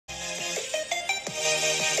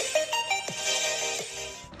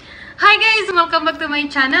Hi guys, welcome back to my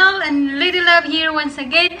channel, and LadyLove here once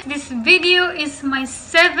again. This video is my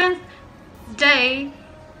 7th day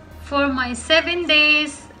for my 7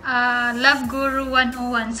 days Love Guru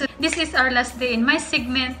 101. So this is our last day in my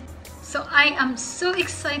segment. So I am so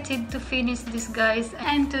excited to finish this, guys.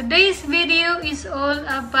 And today's video is all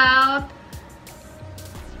about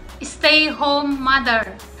stay-home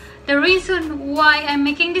mother. The reason why I'm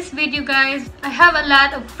making this video, guys, I have a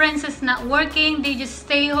lot of friends that's not working. They just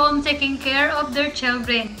stay home taking care of their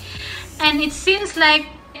children. And it seems like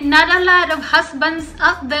not a lot of husbands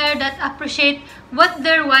out there that appreciate what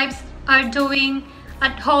their wives are doing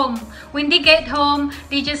at home. When they get home,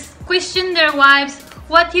 they just question their wives,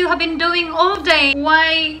 what you have been doing all day,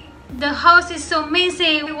 why the house is so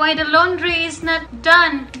messy, why the laundry is not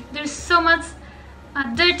done, there's so much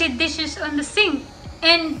dirty dishes on the sink.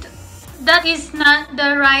 And that is not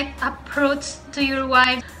the right approach to your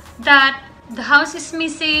wife, that the house is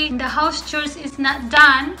messy, the house chores is not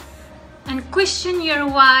done, and question your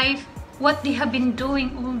wife what they have been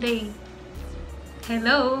doing all day.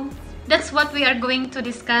 Hello, that's what we are going to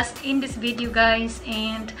discuss in this video, guys.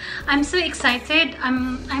 And I'm so excited.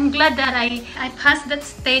 I'm glad that I passed that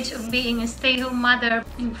stage of being a stay-home mother.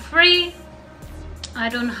 I'm free. I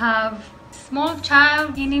don't have small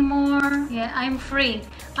child anymore. Yeah, I'm free.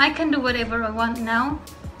 I can do whatever I want now.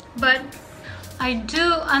 But I do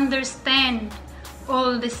understand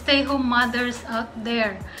all the stay-home mothers out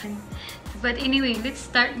there. But anyway, let's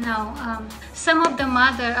start now. Some of the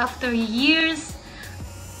mother, after years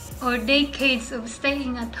or decades of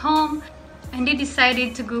staying at home, and they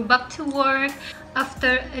decided to go back to work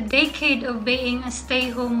after a decade of being a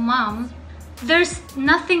stay-home mom. There's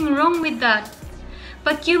nothing wrong with that.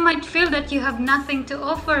 But you might feel that you have nothing to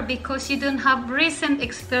offer because you don't have recent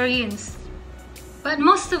experience. But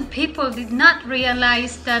most of people did not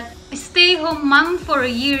realize that stay-home mom for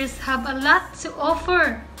years have a lot to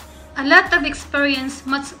offer. A lot of experience,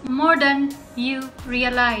 much more than you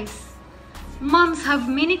realize. Moms have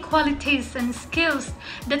many qualities and skills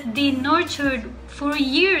that they nurtured for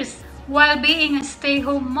years while being a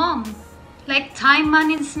stay-home mom, like time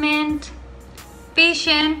management,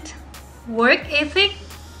 patience, work ethic,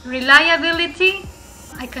 reliability.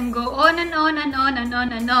 I can go on and on and on and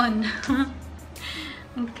on and on.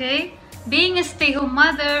 Okay, being a stay-home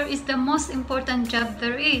mother is the most important job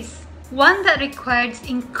there is. One that requires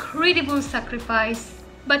incredible sacrifice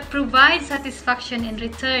but provides satisfaction in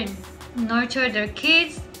return. Nurture their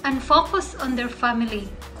kids and focus on their family.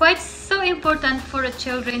 Quite so important for the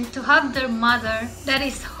children to have their mother that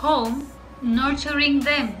is home nurturing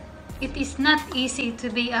them. It is not easy to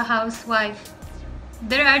be a housewife.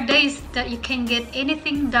 There are days that you can't get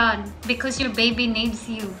anything done because your baby needs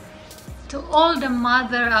you. To all the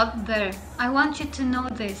mother out there, I want you to know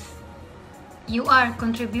this. You are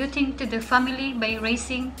contributing to the family by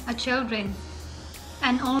raising a children.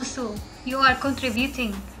 And also, you are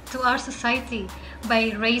contributing to our society by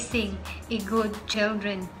raising a good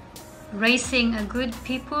children. Raising a good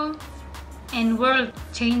people and world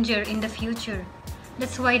changer in the future.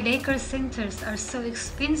 That's why daycare centers are so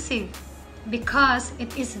expensive, because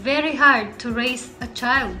it is very hard to raise a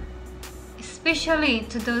child, especially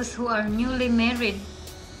to those who are newly married,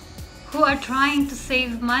 who are trying to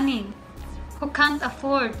save money, who can't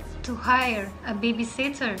afford to hire a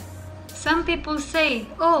babysitter. Some people say,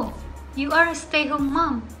 oh, you are a stay-home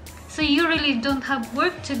mom, so you really don't have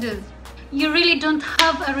work to do. You really don't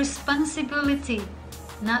have a responsibility.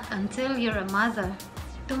 Not until you're a mother.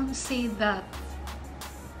 Don't say that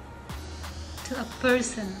to a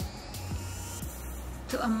person,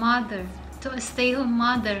 to a mother, to a stay-home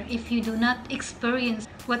mother, if you do not experience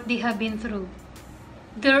what they have been through.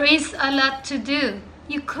 There is a lot to do.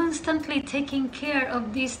 You're constantly taking care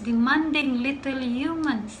of these demanding little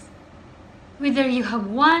humans. Whether you have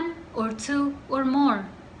one or two or more.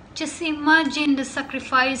 Just imagine the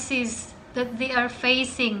sacrifices that they are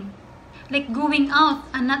facing. Like going out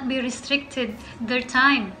and not be restricted their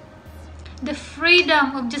time. The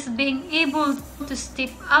freedom of just being able to step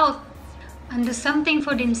out and do something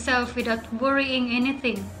for themselves without worrying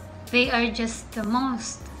anything. They are just the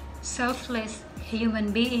most selfless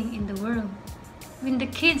human being in the world. When the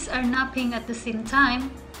kids are napping at the same time,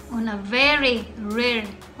 on a very rare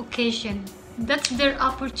occasion, that's their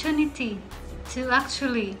opportunity to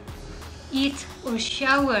actually eat or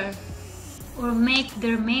shower or make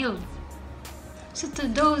their meal. So to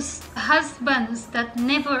those husbands that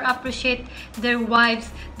never appreciate their wives,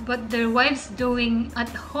 what their wives doing at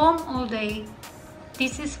home all day,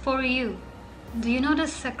 this is for you. Do you know the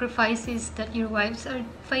sacrifices that your wives are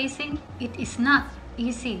facing? It is not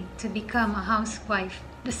easy to become a housewife.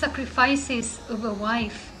 The sacrifices of a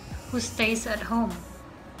wife who stays at home.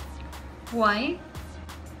 Why?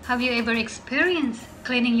 Have you ever experienced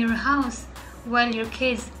cleaning your house while your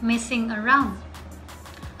kids messing around?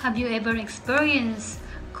 Have you ever experienced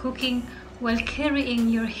cooking while carrying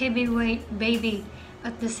your heavyweight baby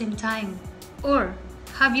at the same time? Or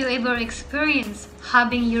have you ever experienced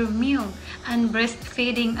having your meal and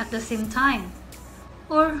breastfeeding at the same time?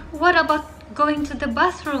 Or what about going to the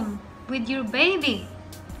bathroom with your baby?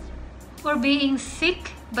 Or being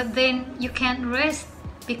sick but then you can't rest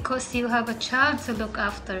because you have a child to look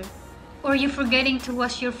after? Or you forgetting to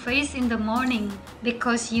wash your face in the morning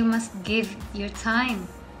because you must give your time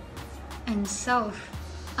and self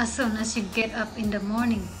as soon as you get up in the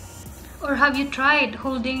morning? Or have you tried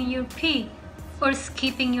holding your pee or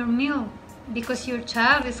skipping your meal because your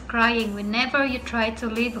child is crying whenever you try to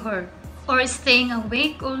leave her? Or staying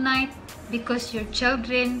awake all night because your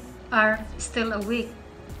children are still awake?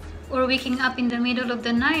 Or waking up in the middle of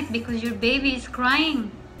the night because your baby is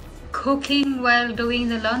crying? Cooking while doing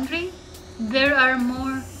the laundry? There are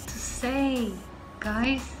more to say,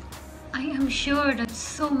 guys. I am sure that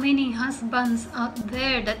so many husbands out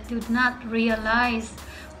there that do not realize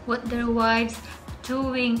what their wives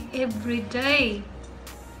doing every day.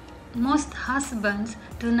 Most husbands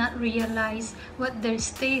do not realize what their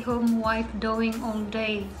stay-home wife doing all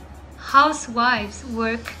day. Housewives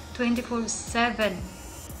work 24/7,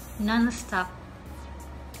 non-stop,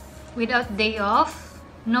 without day off,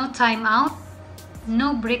 no time out,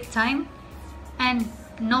 no break time, and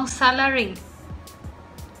no salary.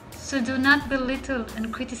 So do not belittle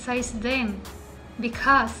and criticize them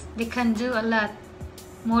because they can do a lot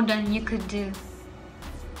more than you could do.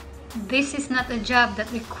 This is not a job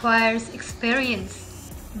that requires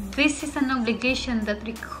experience. This is an obligation that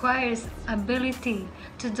requires ability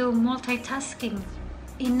to do multitasking,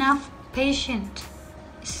 enough patience,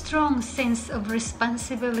 strong sense of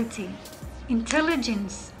responsibility,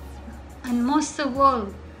 intelligence, and most of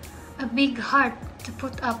all, a big heart to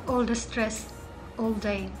put up all the stress all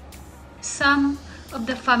day. Some of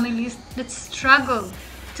the families that struggle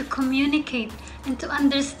to communicate and to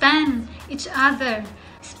understand each other,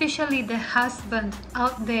 especially the husband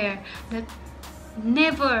out there that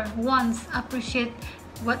never once appreciate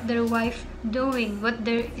what their wife doing, what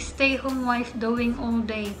their stay-home wife doing all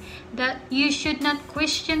day, that you should not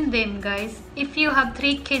question them, guys. If you have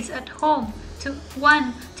 3 kids at home,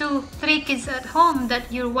 1, 2, 3 kids at home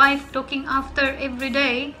that your wife looking after every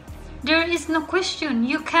day, there is no question.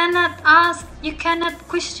 You cannot ask, you cannot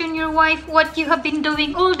question your wife what you have been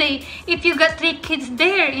doing all day if you got 3 kids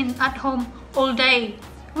there at home all day.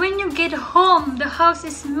 When you get home, the house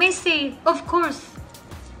is messy, of course.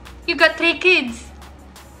 You got 3 kids.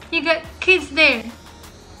 You got kids there.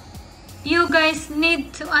 You guys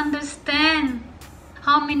need to understand.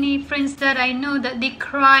 How many friends that I know that they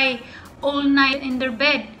cry all night in their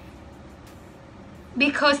bed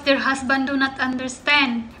because their husband do not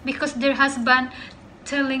understand, because their husband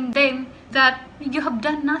telling them that you have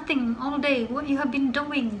done nothing all day, what you have been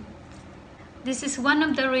doing. This is one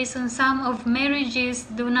of the reasons some of marriages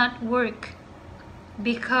do not work,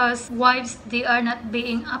 because wives, they are not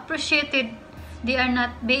being appreciated. They are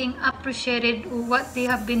not being appreciated what they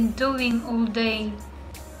have been doing all day.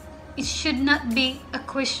 It should not be a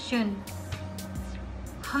question.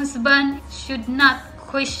 Husband should not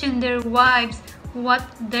question their wives what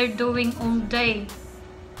they're doing all day.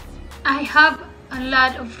 I have a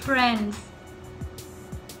lot of friends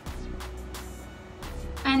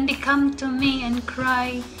and they come to me and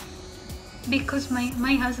cry because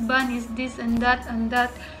my husband is this and that and that.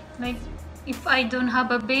 Like, if I don't have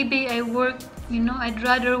a baby, I work, I'd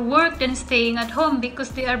rather work than staying at home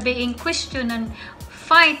because they are being questioned and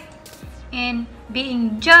fight and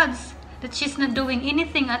being judged that she's not doing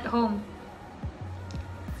anything at home.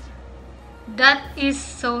 That is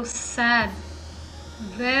so sad.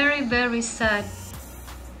 Very, very sad.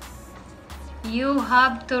 You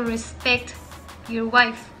have to respect your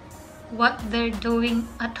wife, what they're doing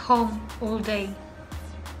at home all day.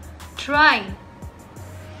 Try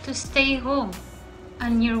to stay home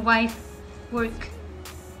and your wife work.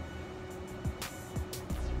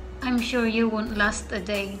 I'm sure you won't last a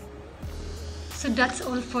day. So that's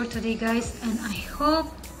all for today, guys, and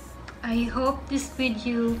I hope this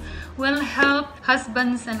video will help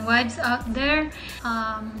husbands and wives out there.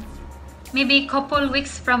 Maybe a couple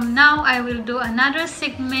weeks from now I will do another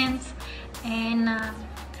segment, and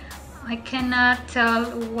I cannot tell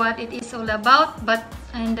what it is all about, but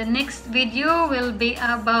in the next video will be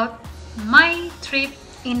about my trip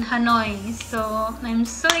in Hanoi. So I'm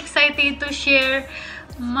so excited to share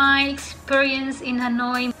my experience in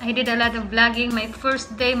Hanoi. I did a lot of vlogging, my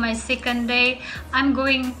first day, my second day. I'm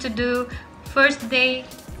going to do first day,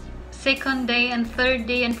 second day, and third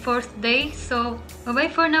day, and fourth day. So bye bye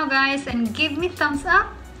for now, guys, and give me thumbs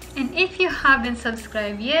up. And if you haven't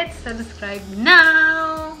subscribed yet, subscribe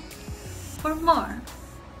now for more.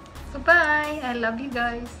 Bye bye. I love you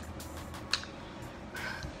guys.